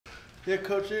Yeah,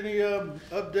 Coach, any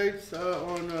updates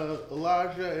on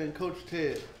Elijah and Coach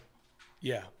Ted?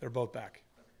 Yeah, they're both back.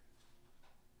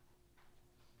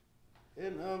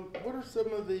 And what are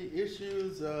some of the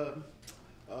issues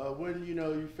when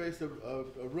you face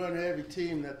a run-heavy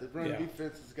team that the run Yeah.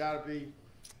 defense has got to be,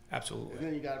 Absolutely. and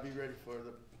then you got to be ready for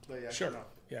the play action Sure. offense?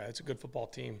 Yeah, it's a good football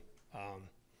team. I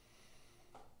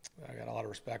got a lot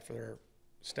of respect for their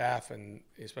staff and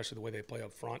especially the way they play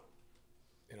up front.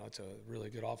 You know, it's a really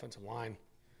good offensive line.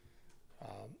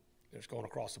 They're just going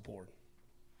across the board.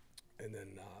 And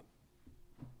then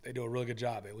they do a really good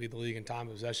job. They lead the league in time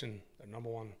of possession. They're number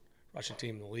one rushing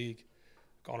team in the league.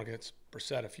 Gone against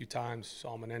Brissett a few times.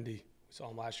 Saw him in Indy. We saw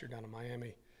him last year down in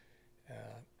Miami.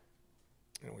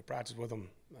 We practiced with him.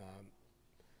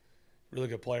 Really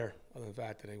good player, other than the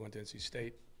fact that he went to NC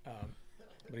State.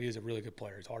 But he is a really good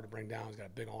player. He's hard to bring down. He's got a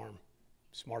big arm.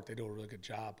 Smart. They do a really good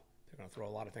job. They're going to throw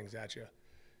a lot of things at you,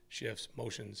 shifts,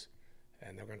 motions,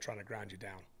 and they're going to try to grind you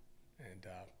down. And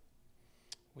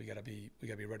we got to be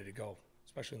ready to go,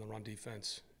 especially in the run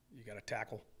defense. You got to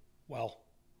tackle well.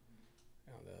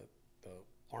 You know, the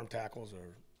arm tackles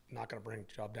are not going to bring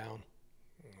the job down.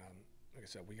 Like I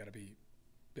said, we got to be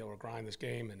able to grind this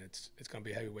game, and it's going to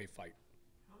be a heavyweight fight.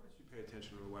 How much you pay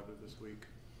attention to the weather this week,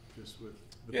 just with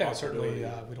the Yeah, possibility?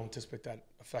 certainly. We don't anticipate that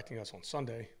affecting us on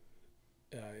Sunday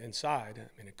inside. I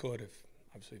mean, it could if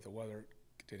obviously if the weather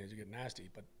continues to get nasty.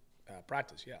 But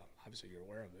practice, yeah, obviously you're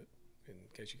aware of it in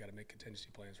case you got to make contingency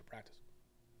plans for practice.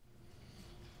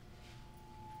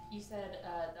 You said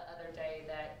the other day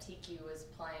that TQ was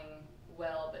playing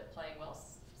well, but playing well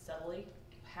subtly.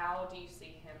 How do you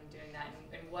see him doing that,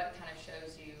 and what kind of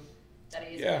shows you that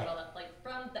he is doing well, like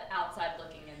from the outside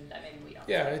looking in, that maybe we don't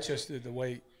Yeah, see? it's just the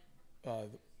way.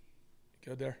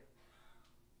 Good there.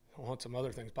 I want some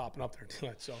other things popping up there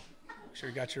too. So make sure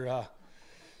you got your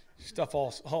stuff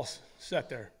all set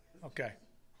there. Okay.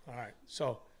 All right.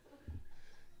 So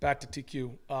back to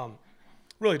TQ.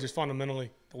 Really just fundamentally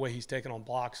the way he's taking on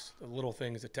blocks, the little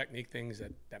things, the technique things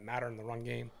that matter in the run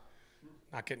game,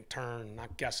 not getting turned,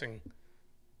 not guessing.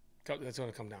 That's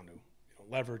going to come down to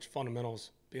leverage,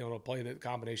 fundamentals, being able to play the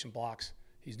combination blocks.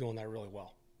 He's doing that really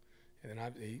well. And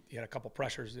then he had a couple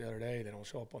pressures the other day. They don't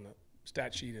show up on the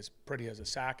stat sheet as pretty as a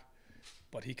sack,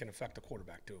 but he can affect the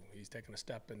quarterback too. He's taking a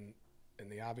step in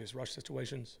the obvious rush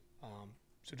situations.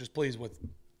 So just pleased with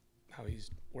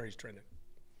where he's trending.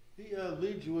 He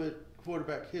leads you with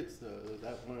quarterback hits, though. Is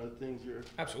that one of the things you're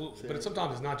Absolutely, but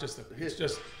sometimes it's not just the hit. It's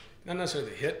just not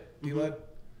necessarily the hit he led.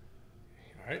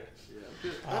 All right.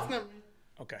 Yeah, that's not me.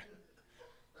 Okay.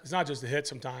 It's not just the hit.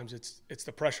 Sometimes it's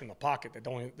the pressure in the pocket that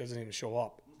doesn't even show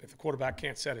up. If the quarterback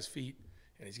can't set his feet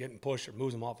and he's getting pushed or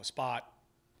moves him off a spot,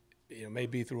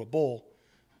 maybe through a bull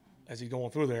as he's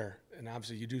going through there. And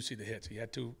obviously you do see the hits. He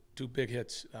had two big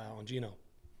hits on Geno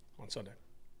on Sunday.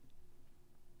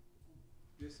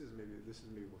 This is maybe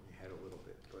when we head a little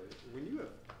bit, but when you're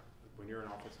an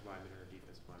offensive lineman or a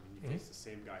defensive lineman, you face the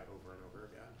same guy over and over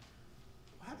again.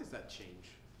 How does that change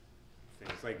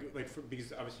things?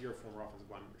 Because obviously you're a former offensive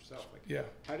lineman yourself. Yeah.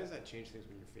 How does that change things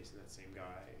when you're facing that same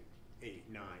guy 8,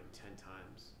 9, 10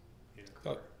 times in a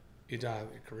career?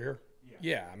 Your career?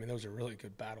 Yeah. I mean, those are really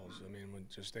good battles. I mean, when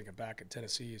just thinking back at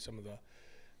Tennessee, some of the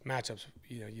matchups,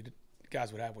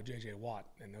 guys would have with J.J. Watt,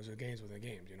 and those are games within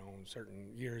games. In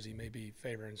certain years he may be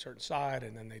favoring a certain side,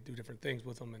 and then they do different things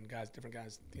with them, and different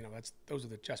guys. Those are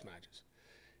the chess matches,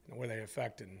 where they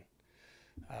affect and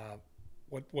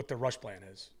what their rush plan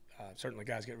is. Certainly,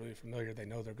 guys get really familiar. They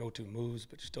know their go-to moves,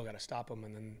 but you still got to stop them.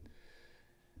 And then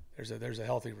there's a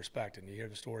healthy respect, and you hear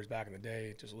the stories back in the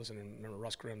day. Just listening, remember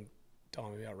Russ Grimm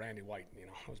telling me about Randy White.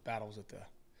 Those battles that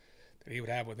he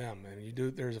would have with them, and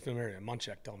there's a familiarity.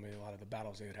 Munchak telling me a lot of the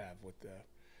battles they would have with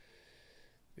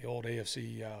the old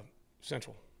AFC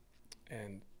Central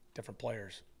and different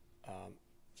players.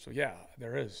 So yeah,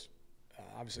 there is.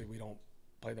 Obviously, we don't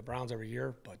play the Browns every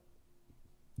year, but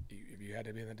if you had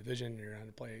to be in the division, you're going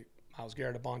to play Myles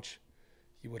Garrett a bunch.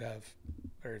 You would have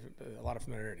a lot of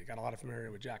familiarity. Got a lot of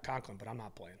familiarity with Jack Conklin, but I'm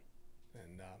not playing,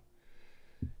 and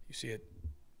you see it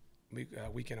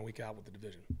week in and week out with the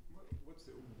division.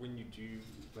 When you do,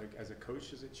 as a coach,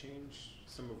 does it change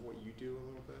some of what you do a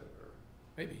little bit? Or?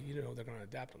 Maybe, they're going to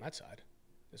adapt on that side.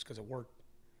 Just because it worked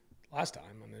last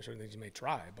time, and there's certain things you may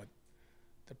try, but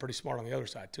they're pretty smart on the other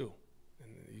side too.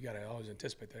 And you got to always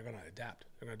anticipate they're going to adapt.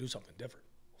 They're going to do something different.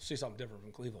 We'll see something different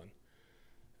from Cleveland.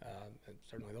 And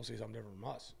certainly they'll see something different from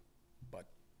us. But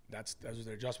those are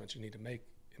the adjustments you need to make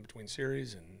in between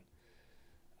series, and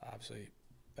obviously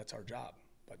that's our job.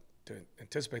 But to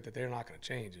anticipate that they're not going to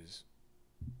change is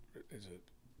an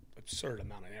absurd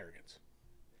amount of arrogance.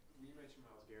 You mentioned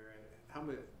Myles Garrett.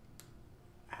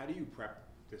 How do you prep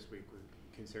this week, with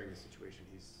considering the situation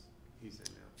he's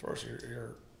in now? First,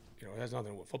 you're it has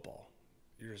nothing with football.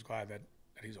 You're just glad that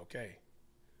he's okay.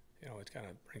 It kind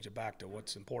of brings you back to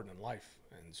what's important in life.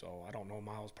 And so I don't know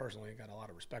Miles personally, got a lot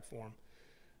of respect for him.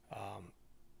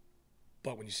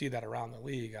 But when you see that around the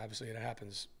league, obviously it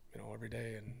happens, every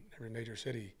day in every major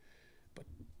city. But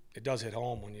it does hit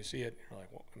home when you see it. You're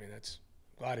like, well, that's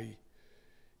glad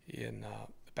he and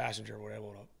the passenger were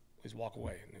able to at least walk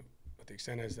away. But the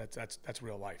extent is that's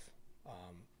real life.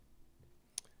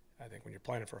 I think when you're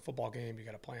planning for a football game, you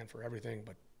got to plan for everything.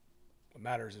 But what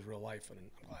matters is real life, and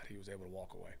I'm glad he was able to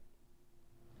walk away.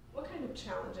 What kind of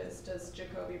challenges does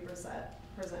Jacoby Brissett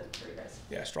present for you guys?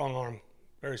 Yeah, strong arm,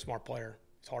 very smart player.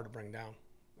 It's hard to bring down.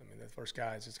 The first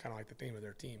guys, it's kind of like the theme of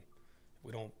their team. If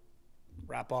we don't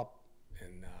wrap up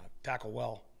and tackle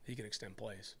well, he can extend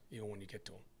plays, even when you get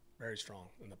to him. Very strong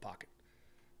in the pocket.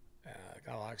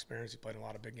 Got a lot of experience. He played in a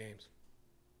lot of big games.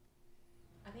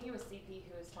 I think it was CP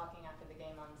who was talking after the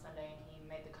game on Sunday, and he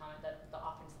made the comment that the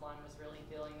offensive line was really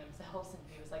feeling themselves, and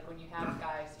he was like, when you have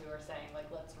guys who are saying, like,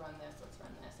 let's run this,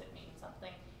 it means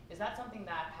something. Is that something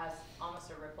that has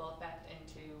almost a ripple effect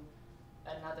into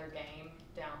another game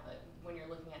when you're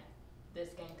looking at this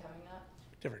game coming up?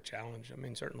 Different challenge.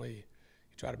 Certainly you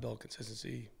try to build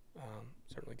consistency,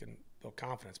 certainly can build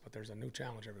confidence, but there's a new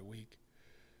challenge every week.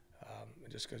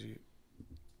 And just because you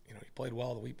played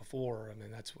well the week before,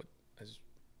 that's what, as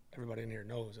everybody in here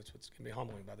knows, that's what's going to be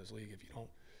humbling about this league. If you don't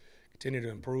continue to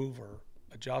improve or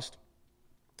adjust,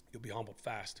 you'll be humbled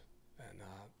fast. And,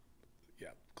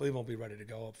 Cleveland will be ready to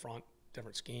go up front,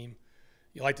 different scheme.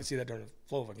 You like to see that during the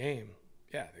flow of a game.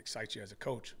 Yeah, it excites you as a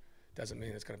coach. Doesn't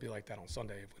mean it's going to be like that on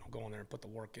Sunday if we don't go in there and put the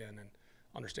work in and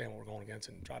understand what we're going against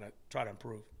and try to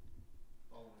improve.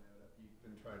 Following that up, you've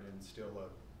been trying to instill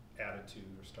an attitude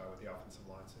or style with the offensive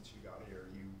line since you got here.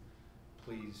 Are you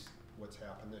pleased what's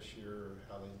happened this year or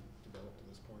how they developed to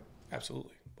this point?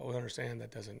 Absolutely. But we understand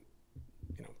that doesn't,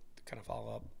 kind of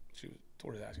follow up.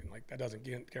 Tori was asking, that doesn't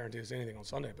guarantee us anything on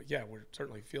Sunday. But, yeah, we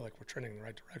certainly feel like we're trending in the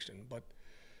right direction. But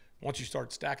once you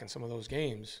start stacking some of those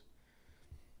games,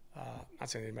 not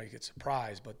saying anybody gets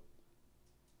surprised, but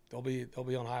they'll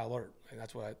be on high alert. And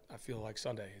that's what I feel like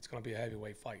Sunday. It's going to be a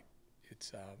heavyweight fight.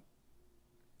 It's,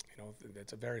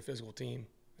 it's a very physical team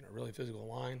and a really physical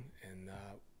line. And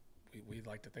we'd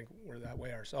like to think we're that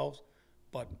way ourselves.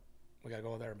 But we got to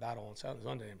go there and battle on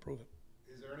Sunday and prove it.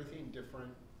 Is there anything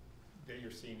different that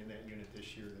you're seeing in that unit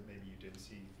this year that maybe you didn't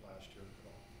see last year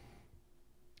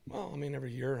at all? Well,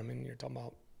 every year, you're talking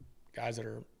about guys that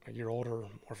are a year older,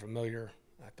 more familiar.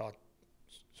 I thought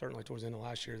certainly towards the end of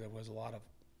last year there was a lot of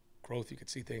growth. You could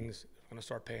see things going to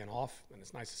start paying off, and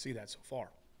it's nice to see that so far.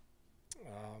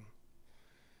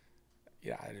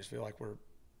 I just feel like we're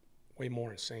way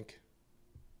more in sync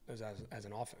as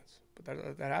an offense.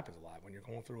 But that happens a lot when you're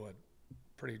going through a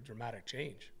pretty dramatic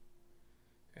change.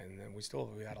 And then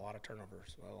we had a lot of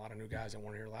turnovers, a lot of new guys that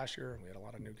weren't here last year. We had a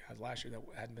lot of new guys last year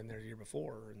that hadn't been there the year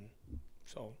before. And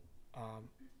so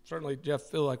certainly, Jeff,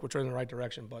 feel like we're trending in the right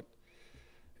direction, but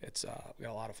it's we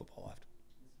got a lot of football left.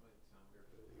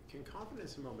 Can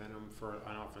confidence and momentum for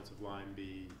an offensive line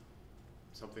be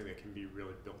something that can be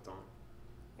really built on?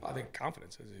 Well, I think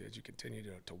confidence as you continue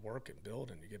to work and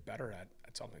build and you get better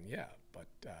at something, yeah. But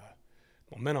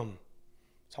momentum,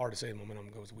 it's hard to say momentum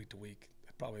goes week to week.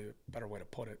 That's probably a better way to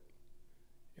put it.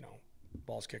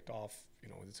 Balls kicked off,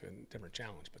 it's a different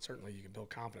challenge. But certainly you can build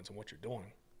confidence in what you're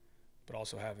doing, but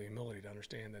also have the humility to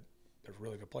understand that there's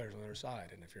really good players on the other side.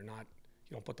 And if you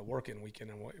don't put the work in week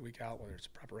and week out, whether it's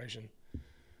preparation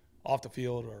off the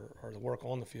field or the work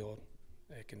on the field,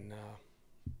 it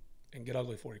can get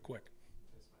ugly for you quick.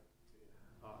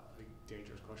 A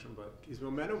dangerous question, but is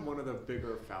momentum one of the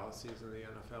bigger fallacies in the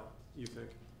NFL, you think?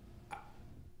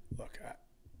 Look,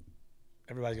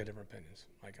 everybody's got different opinions.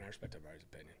 And I respect everybody's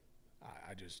opinion.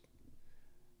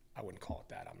 I wouldn't call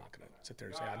it that. I'm not going to sit there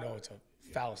and say I know it's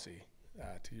a fallacy,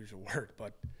 to use your word,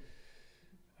 but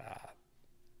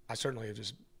I certainly have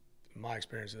just, in my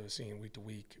experience of seeing week to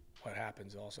week what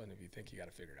happens, all of a sudden if you think you got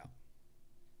to figure it out.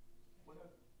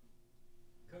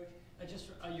 Coach,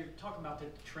 you're talking about the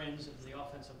trends of the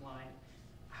offensive line.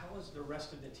 How is the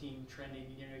rest of the team trending?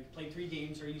 You played 3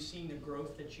 games. Are you seeing the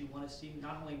growth that you want to see,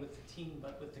 not only with the team,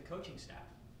 but with the coaching staff?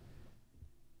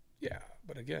 Yeah,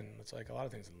 but again, it's like a lot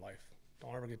of things in life.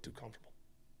 Don't ever get too comfortable.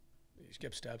 You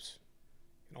skip steps.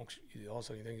 All of a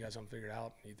sudden you think you got something figured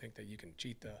out, and you think that you can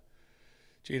cheat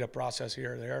a process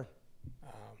here or there.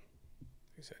 Like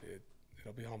I said,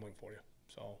 it'll be humbling for you.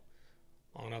 So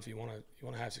long enough you want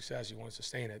to have success, you want to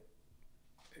sustain it.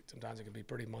 Sometimes it can be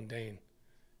pretty mundane,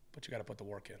 but you got to put the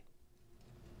work in.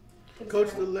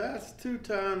 Coach, the last 2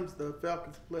 times the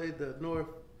Falcons played the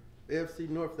AFC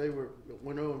North, they went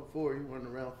 0-4. You weren't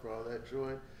around for all that,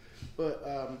 Joy. But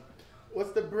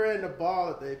what's the brand of ball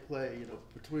that they play? You know,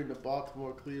 between the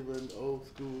Baltimore, Cleveland, old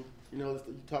school. You know,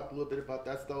 you talked a little bit about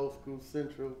that's the old school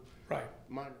Central. Right.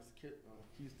 Minus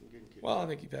Houston getting kicked. Well, I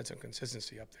think you've had some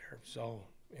consistency up there. So,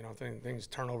 you know, things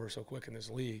turn over so quick in this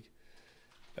league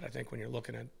that I think when you're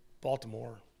looking at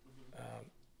Baltimore,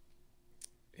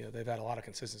 you know, they've had a lot of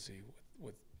consistency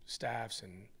with staffs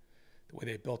and the way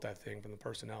they built that thing from the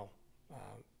personnel,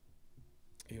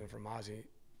 even from Ozzie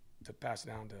to pass it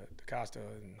down to Costa,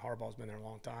 and Harbaugh's been there a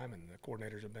long time, and the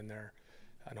coordinators have been there.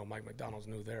 I know Mike McDonald's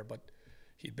new there, but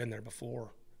he'd been there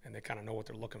before, and they kind of know what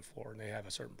they're looking for, and they have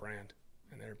a certain brand,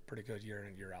 and they're pretty good year in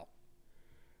and year out.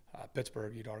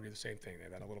 Pittsburgh, you'd argue the same thing.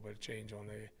 They've had a little bit of change on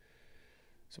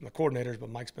some of the coordinators, but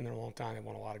Mike's been there a long time. They've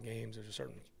won a lot of games. There's a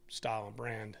certain style and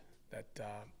brand that,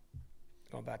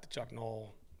 going back to Chuck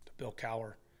Noll, to Bill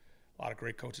Cowher, a lot of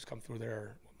great coaches come through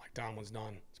there. What Mike Tomlin's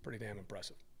done, it's pretty damn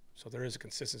impressive. So there is a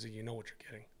consistency. You know what you're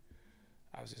getting.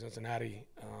 Obviously, Cincinnati,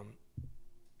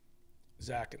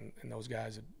 Zach and those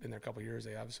guys have been there a couple of years.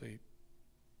 They obviously,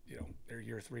 you know, their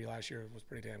year 3 last year was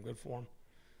pretty damn good for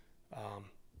them.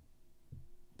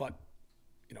 But,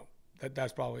 you know,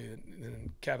 that's probably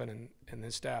and Kevin and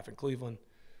his staff in Cleveland.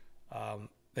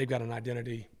 They've got an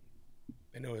identity.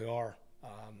 They know who they are.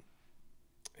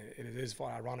 It is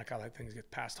fun, ironic how that things get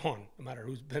passed on, no matter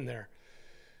who's been there.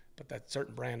 But that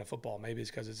certain brand of football, maybe it's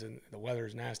because the weather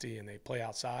is nasty and they play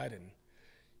outside, and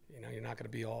you know you're not going to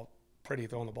be all pretty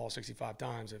throwing the ball 65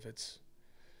 times if it's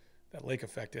that lake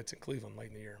effect hits in Cleveland late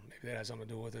in the year. Maybe that has something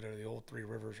to do with it, or the old Three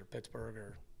Rivers, or Pittsburgh,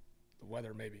 or the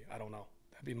weather. Maybe, I don't know.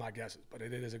 That'd be my guesses. But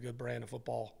it is a good brand of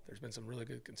football. There's been some really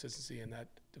good consistency in that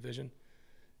division,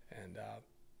 and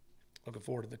looking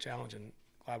forward to the challenge, and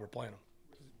glad we're playing them.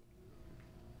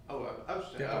 Oh, I was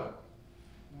just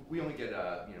we only get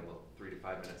 3 to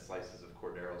 5 minute slices of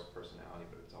Cordero's personality,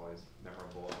 but it's always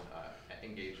memorable and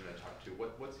engaging to talk to.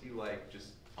 What's he like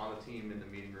just on the team in the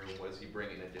meeting room? What does he bring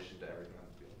in addition to everything on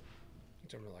the field? In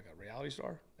terms of like a reality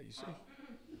star that you see?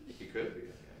 He could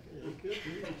be. He could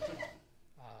be.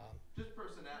 Just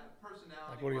personality.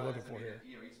 Like, what are you looking for here?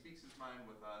 You know, he speaks his mind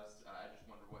with us. I just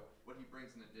wonder what he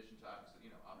brings in addition to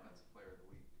obviously, offensive player of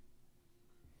the week.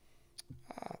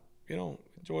 You know,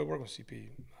 enjoy working with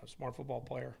CP. A smart football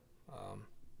player.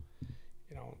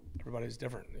 You know, everybody's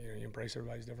different. You know, you embrace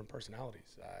everybody's different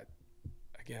personalities.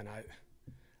 Again,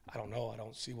 I don't know. I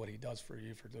don't see what he does for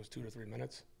you for those 2 to 3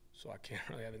 minutes, so I can't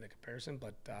really have any comparison.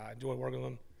 But I enjoy working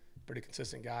with him. Pretty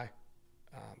consistent guy.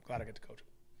 Glad I get to coach him.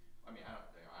 I mean,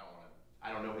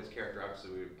 I don't know his character.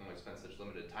 Obviously, we've only spent such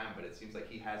limited time, but it seems like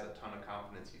he has a ton of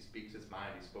confidence. He speaks his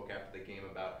mind. He spoke after the game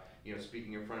about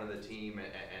speaking in front of the team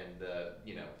and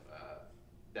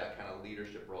that kind of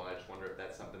leadership role. I just wonder if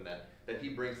that's something that he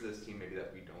brings to this team maybe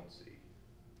that we don't see.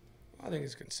 I think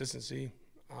it's consistency.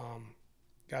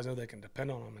 Guys know they can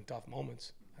depend on him in tough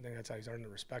moments. I think that's how he's earned the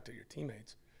respect of your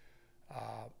teammates.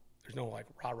 There's no like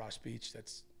rah-rah speech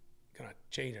that's gonna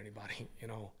change anybody.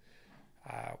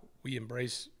 We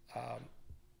embrace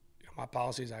my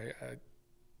policies. I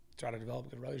try to develop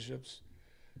good relationships.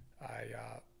 I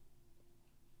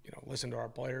listen to our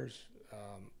players.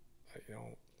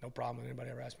 No problem with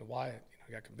anybody ever asks me why.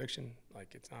 I got conviction.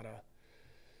 Like, it's not a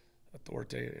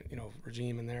authoritative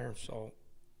regime in there. So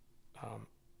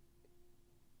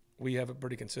we have a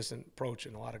pretty consistent approach,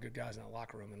 and a lot of good guys in that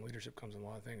locker room, and leadership comes in a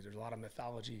lot of things. There's a lot of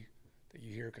mythology that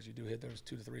you hear because you do hit those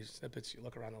 2 to 3 snippets. You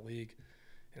look around the league,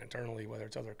 and internally, whether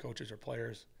it's other coaches or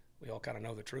players, we all kind of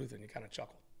know the truth, and you kind of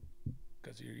chuckle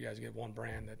because you guys get one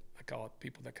brand that I call it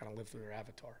people that kind of live through their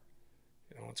avatar.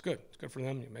 It's good. It's good for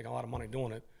them. You make a lot of money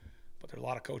doing it, but there are a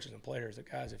lot of coaches and players that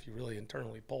guys, if you really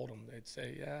internally polled them, they'd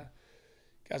say, yeah,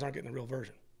 guys aren't getting the real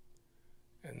version.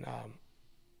 And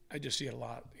I just see it a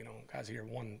lot. Guys hear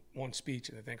one speech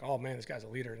and they think, oh man, this guy's a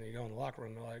leader, and then you go in the locker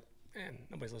room and they're like, man,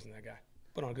 nobody's listening to that guy.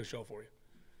 Put on a good show for you.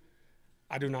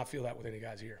 I do not feel that with any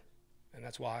guys here, and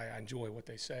that's why I enjoy what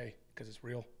they say, because it's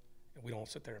real, and we don't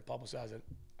sit there and publicize it.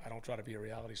 I don't try to be a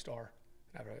reality star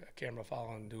and have a camera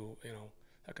follow and do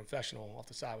a confessional off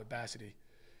the side with Bassity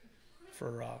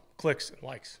for clicks and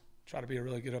likes. Try to be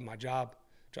really good at my job,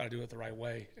 try to do it the right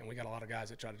way, and we got a lot of guys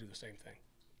that try to do the same thing.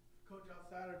 Coach,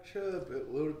 outside of Chubb,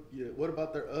 what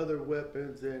about their other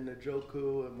weapons and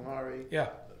Njoku and Amari? Yeah.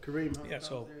 Kareem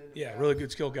Hunt. Yeah, really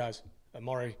good skilled guys.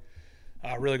 Amari,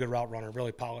 really good route runner,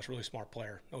 really polished, really smart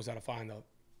player. Knows how to find the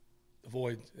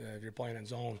void if you're playing in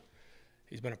zone.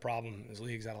 He's been a problem in his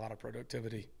league. He's had a lot of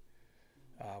productivity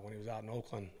when he was out in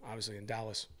Oakland, obviously in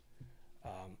Dallas.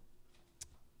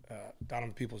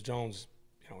 Donovan Peoples-Jones,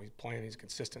 he's playing, he's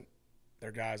consistent.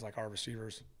 they're guys like our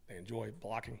receivers. They enjoy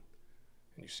blocking,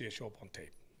 and you see it show up on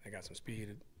tape. They got some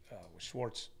speed with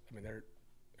Schwartz. I mean, they're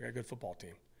a good football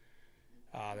team.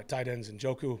 The tight ends and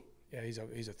Joku, yeah, he's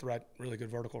a threat. Really good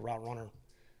vertical route runner.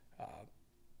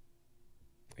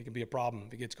 He can be a problem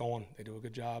if he gets going. They do a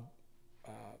good job.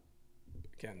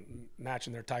 Again,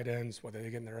 matching their tight ends, whether they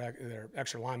get in their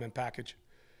extra lineman package,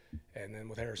 and then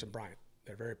with Harrison Bryant,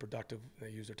 they're very productive. They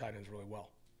use their tight ends really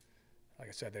well. Like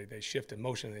I said, they shift in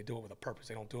motion and they do it with a purpose.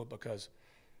 They don't do it because,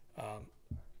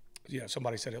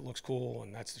 somebody said it looks cool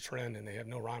and that's the trend, and they have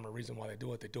no rhyme or reason why they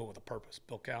do it. They do it with a purpose.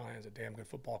 Bill Callahan's a damn good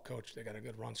football coach. They got a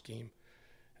good run scheme,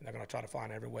 and they're going to try to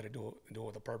find every way to do it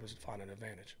with a purpose and find an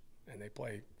advantage. And they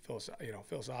play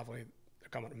philosophically. They're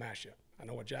coming to mash you. I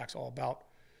know what Jack's all about.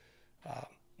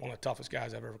 One of the toughest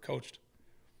guys I've ever coached.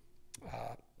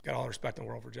 Got all the respect in the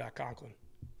world for Jack Conklin.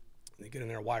 They get in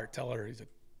there, Wyatt Teller. He's a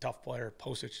tough player.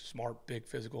 Postage, smart, big,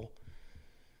 physical.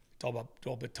 Talk about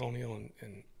Joel Bitonio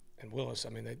and Willis. I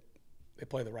mean, they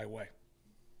play the right way.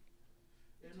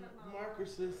 And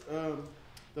Marcus's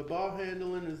the ball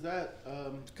handling, is that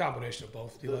It's a combination of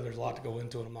both. There's a lot to go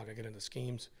into it. I'm not gonna get into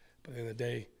schemes, but at the end of the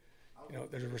day,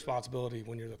 there's a responsibility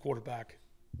when you're the quarterback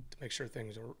to make sure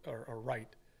things are right,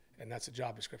 and that's the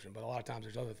job description. But a lot of times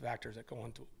there's other factors that go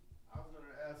into it. I was going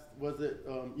to ask, was it,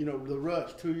 the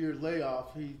rush, 2 year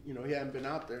layoff? He hadn't been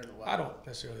out there in a while. I don't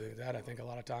necessarily think that. I think a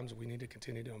lot of times we need to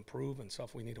continue to improve and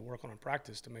stuff we need to work on in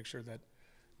practice to make sure that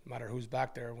no matter who's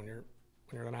back there, when you're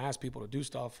going to ask people to do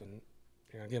stuff and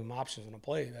you're going to give them options on a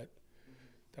play, that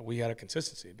we had a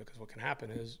consistency. Because what can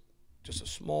happen is just a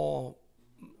small,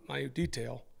 minute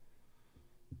detail,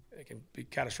 it can be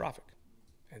catastrophic.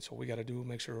 And so we got to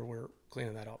make sure we're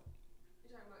cleaning that up.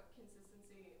 You're talking about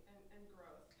consistency and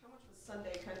growth. How much was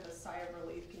Sunday kind of a sigh of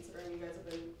relief, considering you guys have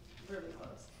been really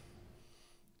close?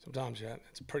 Sometimes, yeah,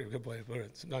 it's a pretty good way to put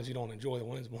it. Sometimes you don't enjoy the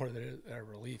wins more than a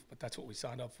relief, but that's what we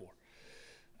signed up for.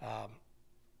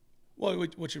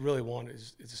 What you really want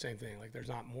is the same thing. Like you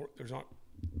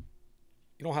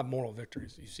don't have moral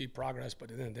victories. You see progress,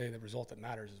 but at the end of the day, the result that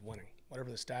matters is winning. Whatever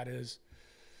the stat is,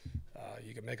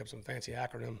 you can make up some fancy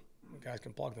acronym. Guys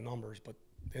can plug the numbers, but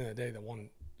at the end of the day, the one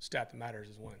stat that matters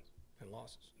is wins and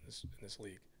losses in this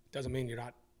league. It doesn't mean you're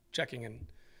not checking and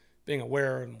being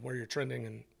aware and where you're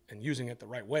trending and using it the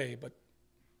right way, but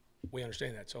we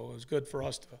understand that. So it was good for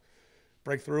us to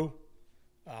break through,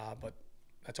 but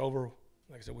that's over.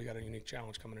 Like I said, we got a unique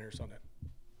challenge coming in here Sunday.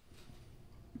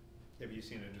 Have you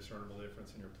seen a discernible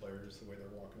difference in your players, the way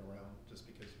they're walking around, just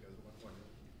because you guys won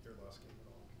your last game at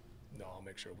all? No, I'll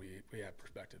make sure we have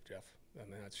perspective, Jeff. I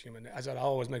mean, that's human. As I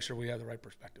always make sure we have the right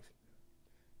perspective.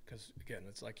 Because, again,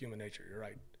 it's like human nature. You're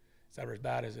right. It's never as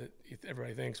bad as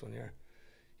everybody thinks when you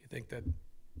think that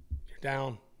you're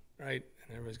down, right?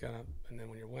 And everybody's and then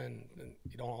when you win, then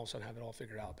you don't all of a sudden have it all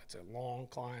figured out. That's a long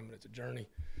climb, but it's a journey.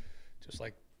 Just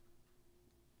like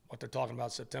what they're talking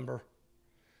about September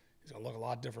is going to look a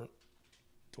lot different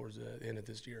towards the end of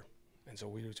this year. And so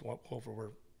we just hope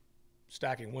we're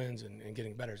stacking wins and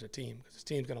getting better as a team, because this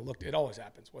team's going to look, it always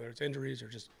happens, whether it's injuries or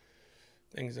just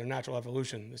things, their natural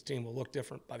evolution, this team will look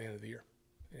different by the end of the year.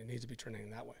 And it needs to be trending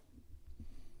that way.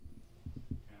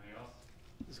 Anything else?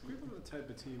 Is Cleveland the type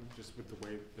of team, just with the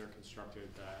way they're constructed,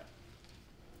 that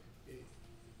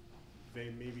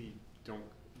they maybe don't,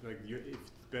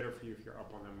 it's better for you if you're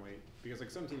up on them late? Because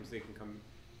some teams, they can come,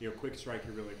 quick strike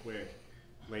you really quick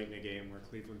late in a game, where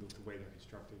Cleveland, with the way they're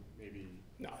constructed, maybe.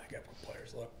 No, they got good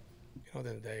players. Look, at the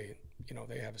end of the day,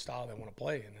 they have a style they want to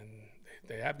play, and then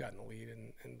they have gotten the lead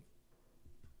and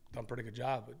done a pretty good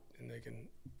job, and they can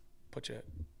put you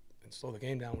and slow the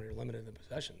game down when you're limited in the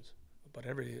possessions. But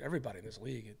everybody in this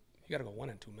league, you got to go 1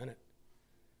 in 2 minutes.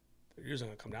 They're usually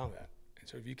going to come down to that. And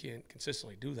so if you can't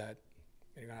consistently do that,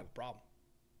 you're going to have a problem.